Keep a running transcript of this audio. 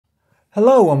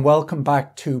Hello and welcome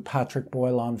back to Patrick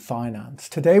Boyle on Finance.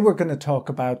 Today we're going to talk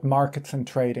about markets and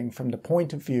trading from the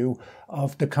point of view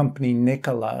of the company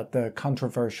Nikola, the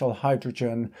controversial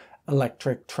hydrogen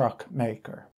electric truck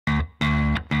maker.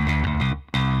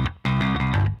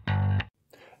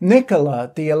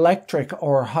 Nikola, the electric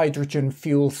or hydrogen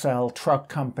fuel cell truck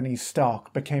company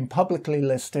stock, became publicly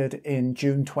listed in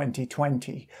June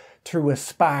 2020 through a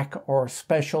SPAC or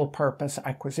Special Purpose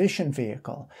Acquisition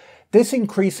Vehicle. This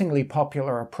increasingly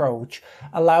popular approach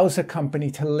allows a company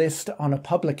to list on a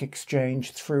public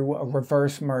exchange through a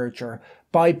reverse merger,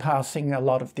 bypassing a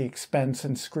lot of the expense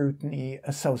and scrutiny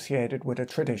associated with a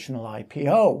traditional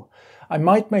IPO. I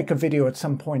might make a video at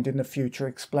some point in the future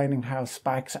explaining how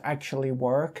SPACs actually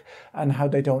work and how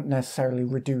they don't necessarily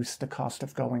reduce the cost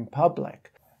of going public.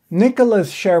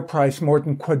 Nikola's share price more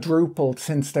than quadrupled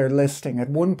since their listing, at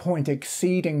one point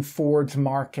exceeding Ford's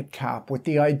market cap, with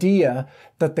the idea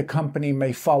that the company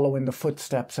may follow in the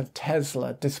footsteps of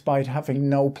Tesla despite having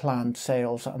no planned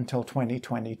sales until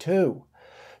 2022.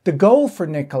 The goal for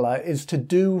Nikola is to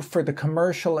do for the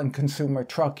commercial and consumer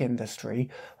truck industry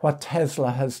what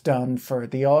Tesla has done for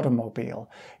the automobile,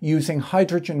 using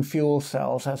hydrogen fuel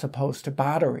cells as opposed to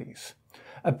batteries.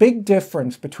 A big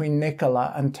difference between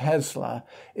Nikola and Tesla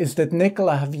is that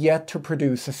Nikola have yet to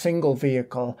produce a single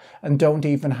vehicle and don't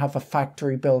even have a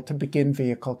factory built to begin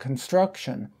vehicle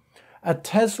construction. At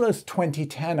Tesla's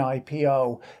 2010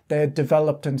 IPO, they had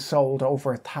developed and sold over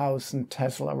 1,000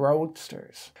 Tesla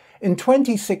Roadsters. In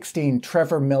 2016,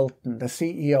 Trevor Milton, the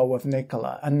CEO of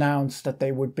Nikola, announced that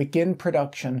they would begin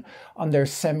production on their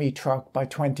semi-truck by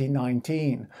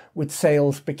 2019, with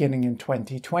sales beginning in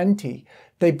 2020.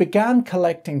 They began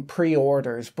collecting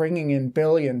pre-orders, bringing in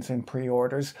billions in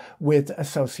pre-orders with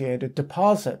associated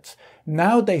deposits.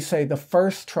 Now they say the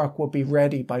first truck will be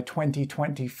ready by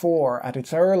 2024 at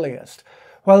its earliest.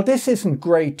 While this isn't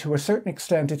great, to a certain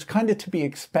extent, it's kind of to be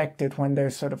expected when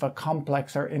there's sort of a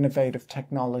complex or innovative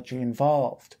technology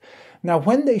involved. Now,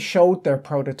 when they showed their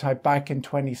prototype back in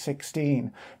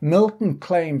 2016, Milton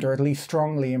claimed, or at least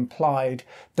strongly implied,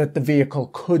 that the vehicle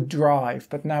could drive,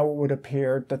 but now it would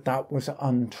appear that that was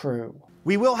untrue.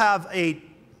 We will have a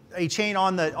chain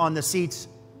on the seats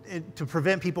to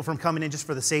prevent people from coming in just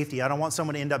for the safety. I don't want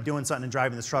someone to end up doing something and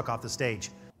driving this truck off the stage.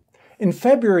 In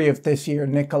February of this year,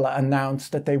 Nikola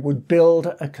announced that they would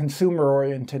build a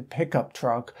consumer-oriented pickup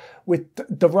truck with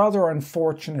the rather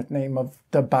unfortunate name of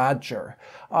the Badger.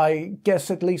 I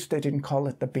guess at least they didn't call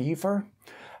it the Beaver.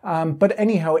 But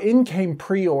anyhow, in came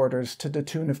pre-orders to the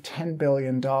tune of $10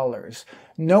 billion.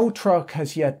 No truck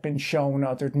has yet been shown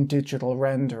other than digital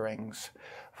renderings.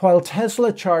 While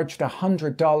Tesla charged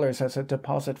 $100 as a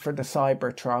deposit for the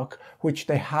Cybertruck, which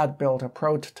they had built a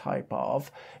prototype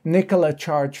of, Nikola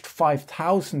charged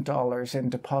 $5,000 in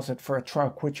deposit for a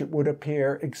truck which it would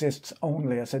appear exists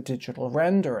only as a digital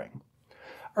rendering.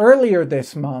 Earlier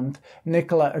this month,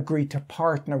 Nikola agreed to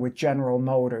partner with General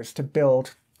Motors to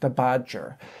build the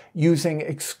Badger, using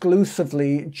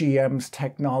exclusively GM's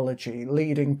technology,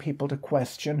 leading people to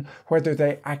question whether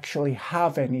they actually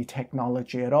have any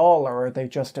technology at all, or are they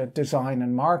just a design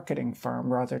and marketing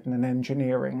firm rather than an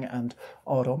engineering and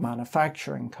auto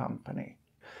manufacturing company.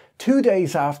 2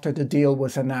 days after the deal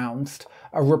was announced,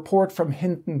 a report from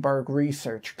Hindenburg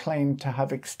Research claimed to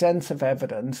have extensive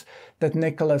evidence that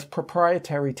Nikola's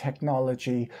proprietary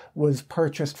technology was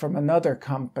purchased from another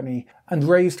company and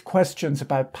raised questions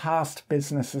about past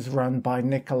businesses run by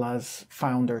Nikola's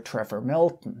founder, Trevor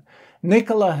Milton.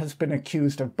 Nikola has been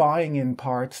accused of buying in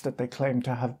parts that they claim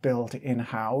to have built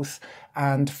in-house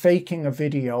and faking a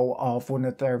video of one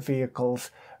of their vehicles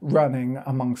running,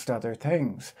 amongst other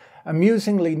things.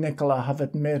 Amusingly, Nikola have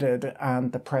admitted,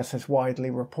 and the press has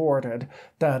widely reported,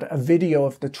 that a video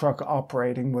of the truck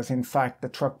operating was in fact the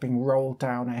truck being rolled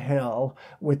down a hill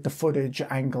with the footage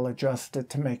angle adjusted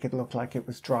to make it look like it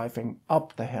was driving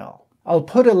up the hill. I'll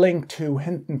put a link to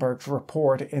Hindenburg's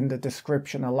report in the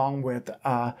description along with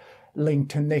a link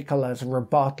to Nikola's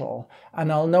rebuttal,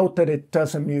 and I'll note that it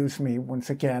does amuse me once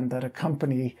again that a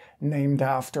company named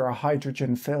after a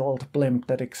hydrogen-filled blimp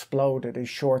that exploded is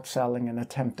short-selling and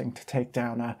attempting to take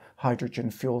down a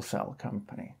hydrogen fuel cell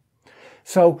company.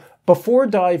 So before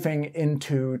diving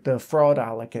into the fraud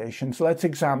allegations, let's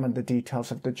examine the details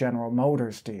of the General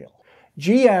Motors deal.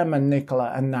 GM and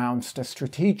Nikola announced a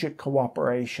strategic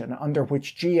cooperation under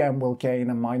which GM will gain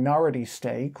a minority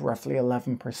stake, roughly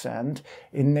 11%,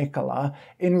 in Nikola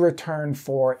in return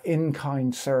for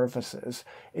in-kind services,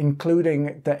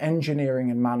 including the engineering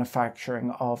and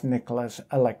manufacturing of Nikola's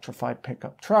electrified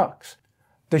pickup trucks.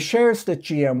 The shares that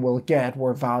GM will get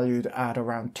were valued at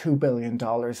around $2 billion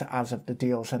as of the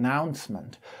deal's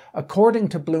announcement. According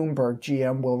to Bloomberg,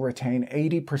 GM will retain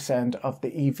 80% of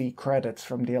the EV credits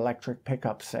from the electric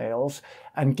pickup sales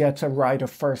and gets a right of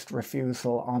first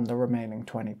refusal on the remaining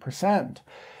 20%.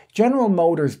 General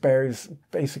Motors bears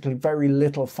basically very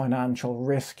little financial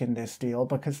risk in this deal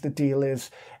because the deal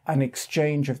is an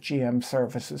exchange of GM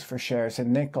services for shares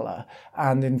in Nikola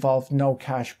and involved no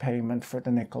cash payment for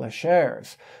the Nikola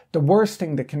shares. The worst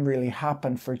thing that can really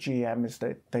happen for GM is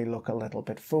that they look a little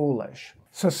bit foolish.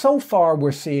 So far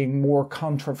we're seeing more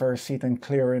controversy than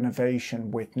clear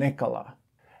innovation with Nikola.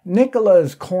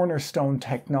 Nikola's cornerstone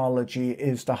technology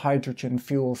is the hydrogen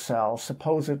fuel cell,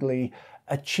 supposedly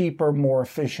a cheaper, more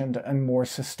efficient and more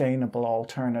sustainable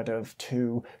alternative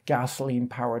to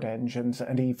gasoline-powered engines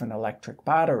and even electric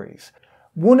batteries.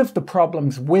 One of the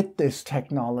problems with this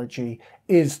technology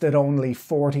is that only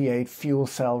 48 fuel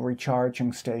cell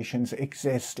recharging stations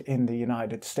exist in the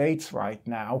United States right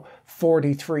now,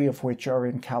 43 of which are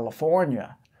in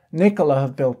California. Nikola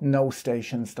have built no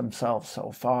stations themselves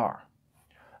so far.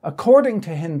 According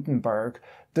to Hindenburg,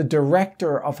 the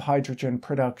director of hydrogen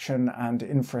production and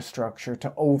infrastructure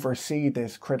to oversee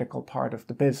this critical part of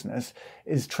the business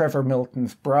is Trevor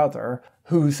Milton's brother,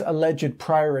 whose alleged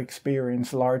prior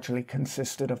experience largely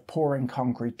consisted of pouring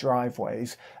concrete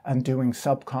driveways and doing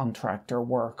subcontractor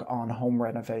work on home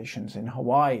renovations in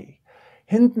Hawaii.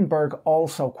 Hindenburg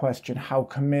also questioned how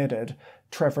committed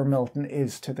Trevor Milton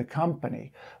is to the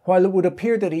company. While it would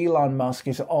appear that Elon Musk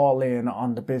is all in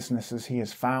on the businesses he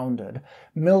has founded,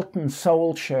 Milton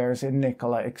sold shares in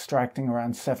Nikola, extracting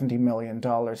around $70 million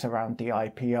around the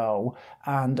IPO,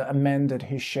 and amended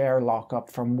his share lockup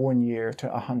from 1 year to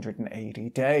 180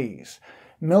 days.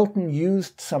 Milton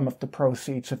used some of the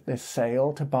proceeds of this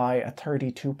sale to buy a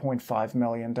 $32.5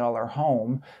 million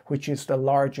home, which is the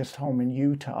largest home in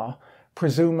Utah,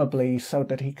 presumably so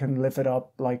that he can live it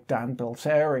up like Dan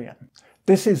Bilzerian.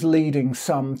 This is leading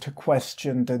some to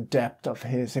question the depth of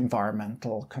his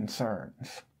environmental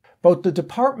concerns. Both the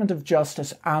Department of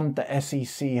Justice and the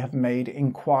SEC have made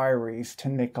inquiries to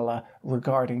Nikola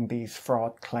regarding these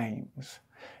fraud claims.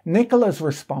 Nikola's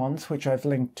response, which I've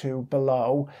linked to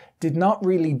below, did not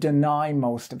really deny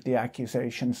most of the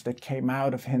accusations that came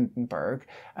out of Hindenburg,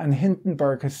 and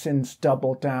Hindenburg has since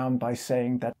doubled down by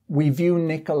saying that we view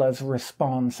Nikola's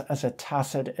response as a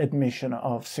tacit admission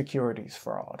of securities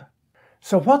fraud.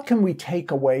 So what can we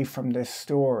take away from this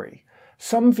story?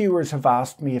 Some viewers have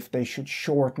asked me if they should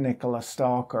short Nikola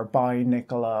stock or buy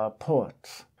Nikola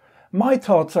puts. My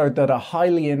thoughts are that a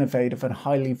highly innovative and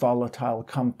highly volatile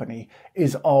company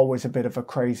is always a bit of a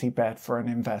crazy bet for an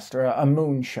investor, a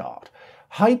moonshot.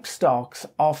 Hype stocks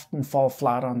often fall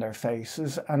flat on their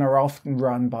faces and are often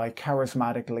run by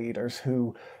charismatic leaders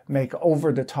who make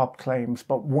over-the-top claims,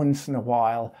 but once in a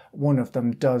while, one of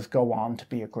them does go on to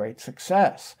be a great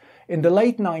success. In the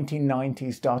late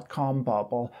 1990s dot-com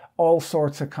bubble, all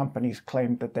sorts of companies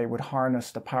claimed that they would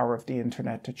harness the power of the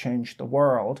internet to change the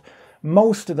world.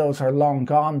 Most of those are long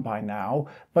gone by now,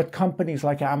 but companies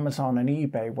like Amazon and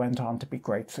eBay went on to be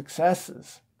great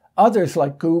successes. Others,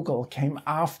 like Google, came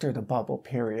after the bubble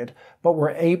period, but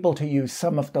were able to use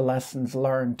some of the lessons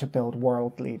learned to build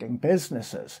world-leading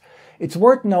businesses. It's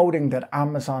worth noting that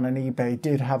Amazon and eBay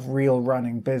did have real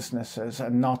running businesses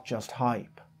and not just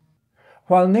hype.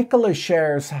 While Nikola's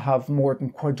shares have more than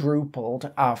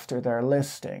quadrupled after their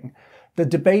listing, the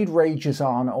debate rages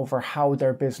on over how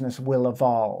their business will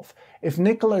evolve. If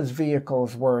Nikola's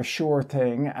vehicles were a sure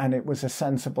thing and it was a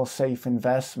sensible, safe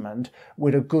investment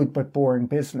with a good but boring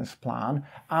business plan,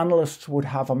 analysts would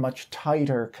have a much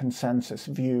tighter consensus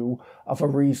view of a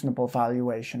reasonable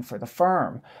valuation for the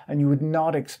firm, and you would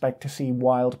not expect to see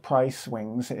wild price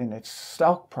swings in its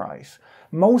stock price.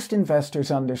 Most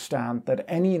investors understand that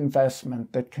any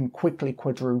investment that can quickly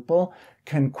quadruple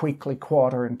can quickly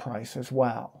quarter in price as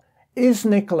well. Is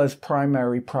Nikola's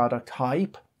primary product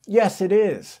hype? Yes, it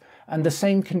is. And the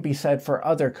same can be said for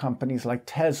other companies like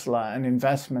Tesla and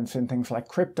investments in things like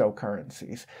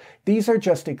cryptocurrencies. These are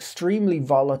just extremely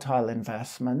volatile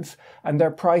investments, and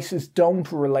their prices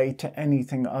don't relate to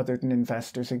anything other than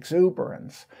investors'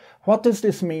 exuberance. What does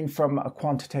this mean from a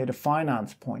quantitative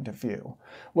finance point of view?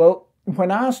 Well,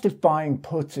 when asked if buying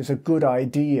puts is a good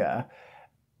idea,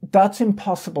 that's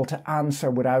impossible to answer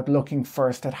without looking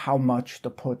first at how much the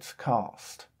puts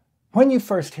cost. When you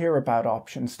first hear about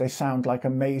options, they sound like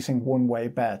amazing one-way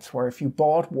bets, where if you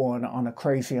bought one on a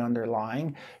crazy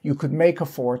underlying, you could make a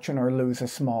fortune or lose a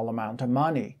small amount of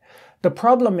money. The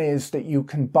problem is that you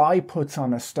can buy puts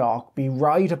on a stock, be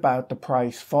right about the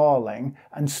price falling,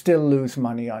 and still lose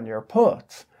money on your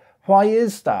puts. Why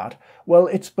is that? Well,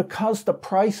 it's because the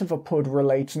price of a put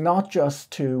relates not just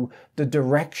to the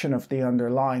direction of the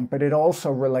underlying, but it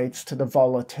also relates to the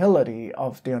volatility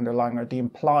of the underlying, or the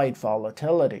implied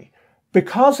volatility.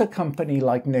 Because a company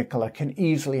like Nikola can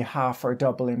easily half or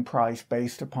double in price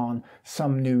based upon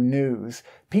some new news,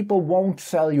 people won't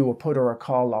sell you a put or a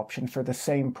call option for the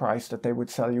same price that they would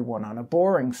sell you one on a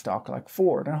boring stock like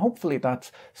Ford, and hopefully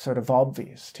that's sort of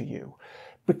obvious to you.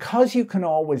 Because you can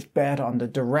always bet on the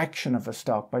direction of a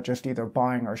stock by just either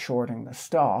buying or shorting the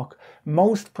stock,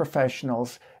 most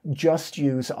professionals just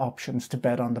use options to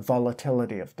bet on the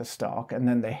volatility of the stock, and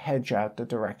then they hedge out the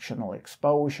directional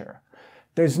exposure.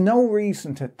 There's no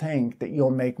reason to think that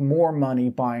you'll make more money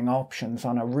buying options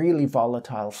on a really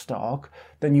volatile stock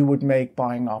than you would make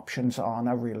buying options on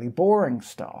a really boring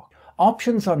stock.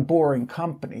 Options on boring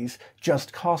companies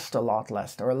just cost a lot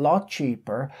less. They're a lot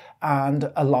cheaper,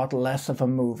 and a lot less of a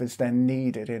move is then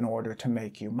needed in order to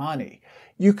make you money.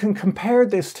 You can compare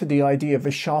this to the idea of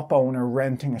a shop owner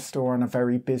renting a store on a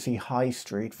very busy high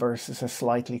street versus a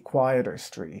slightly quieter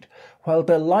street. While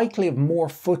they'll likely have more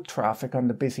foot traffic on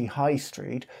the busy high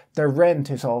street, their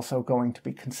rent is also going to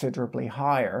be considerably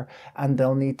higher, and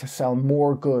they'll need to sell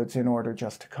more goods in order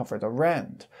just to cover the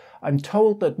rent. I'm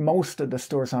told that most of the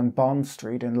stores on Bond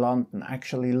Street in London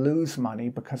actually lose money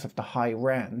because of the high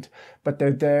rent, but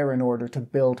they're there in order to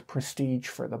build prestige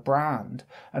for the brand.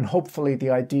 And hopefully the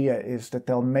idea is that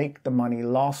they'll make the money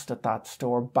lost at that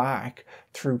store back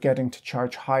through getting to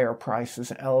charge higher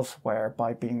prices elsewhere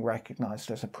by being recognized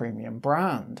as a premium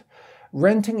brand.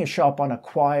 Renting a shop on a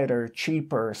quieter,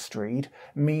 cheaper street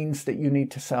means that you need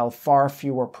to sell far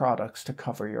fewer products to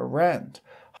cover your rent.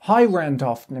 High rent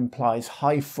often implies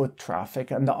high foot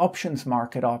traffic, and the options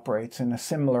market operates in a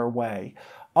similar way.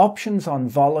 Options on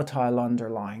volatile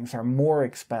underlyings are more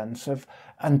expensive,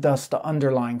 and thus the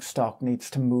underlying stock needs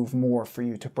to move more for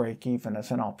you to break even as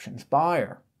an options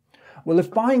buyer. Well, if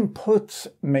buying puts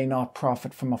may not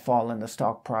profit from a fall in the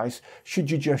stock price, should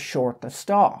you just short the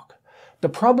stock? The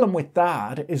problem with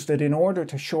that is that in order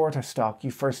to short a stock,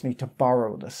 you first need to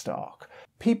borrow the stock.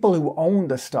 People who own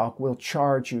the stock will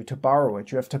charge you to borrow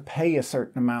it. You have to pay a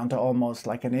certain amount, almost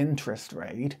like an interest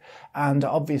rate. And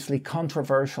obviously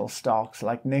controversial stocks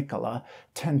like Nikola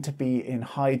tend to be in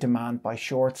high demand by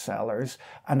short sellers,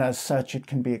 and as such it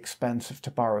can be expensive to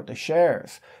borrow the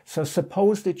shares. So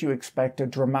suppose that you expect a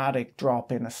dramatic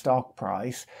drop in a stock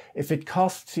price. If it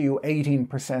costs you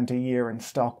 18% a year in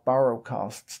stock borrow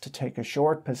costs to take a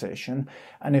short position,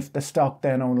 and if the stock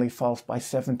then only falls by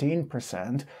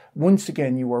 17%, once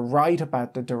again you were right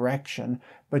about the direction,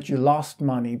 but you lost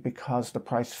money because the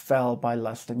price fell by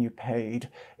less than you paid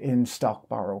in stock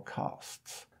borrow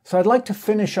costs. So I'd like to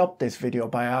finish up this video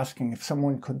by asking if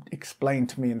someone could explain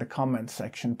to me in the comments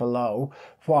section below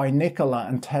why Nikola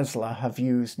and Tesla have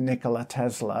used Nikola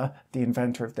Tesla, the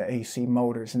inventor of the AC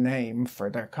Motors name, for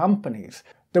their companies.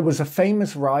 There was a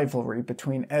famous rivalry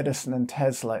between Edison and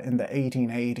Tesla in the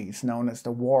 1880s known as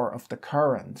the War of the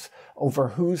Currents over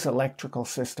whose electrical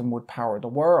system would power the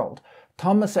world.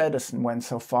 Thomas Edison went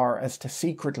so far as to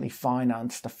secretly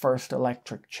finance the first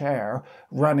electric chair,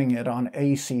 running it on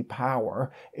AC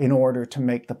power in order to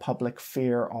make the public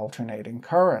fear alternating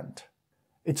current.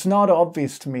 It's not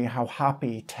obvious to me how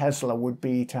happy Tesla would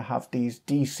be to have these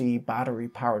DC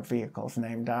battery-powered vehicles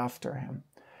named after him.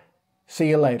 See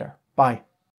you later. Bye.